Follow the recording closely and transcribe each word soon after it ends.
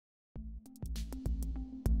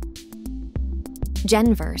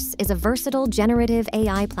GenVerse is a versatile generative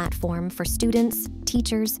AI platform for students,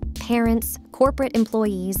 teachers, parents, corporate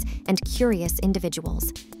employees, and curious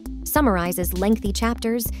individuals. Summarizes lengthy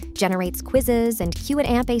chapters, generates quizzes and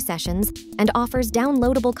Q&A sessions, and offers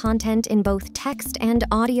downloadable content in both text and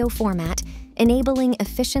audio format, enabling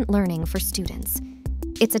efficient learning for students.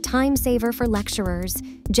 It's a time saver for lecturers,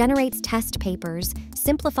 generates test papers,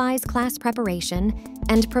 simplifies class preparation,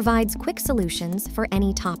 and provides quick solutions for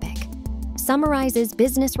any topic. Summarizes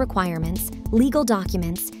business requirements, legal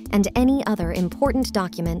documents, and any other important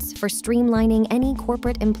documents for streamlining any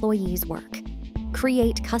corporate employee's work.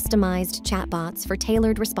 Create customized chatbots for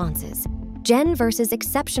tailored responses. GenVerse's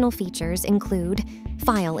exceptional features include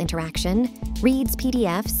file interaction, reads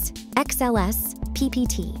PDFs, XLS,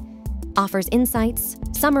 PPT, offers insights,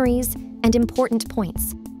 summaries, and important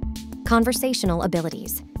points. Conversational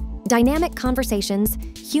abilities. Dynamic conversations,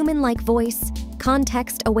 human-like voice,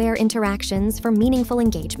 context-aware interactions for meaningful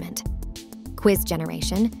engagement. Quiz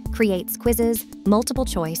generation creates quizzes, multiple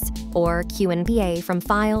choice, or Q&A from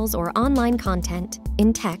files or online content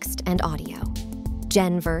in text and audio.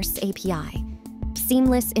 GenVerse API.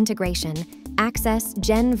 Seamless integration, access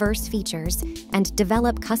GenVerse features, and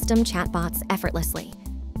develop custom chatbots effortlessly.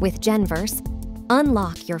 With GenVerse,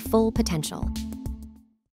 unlock your full potential.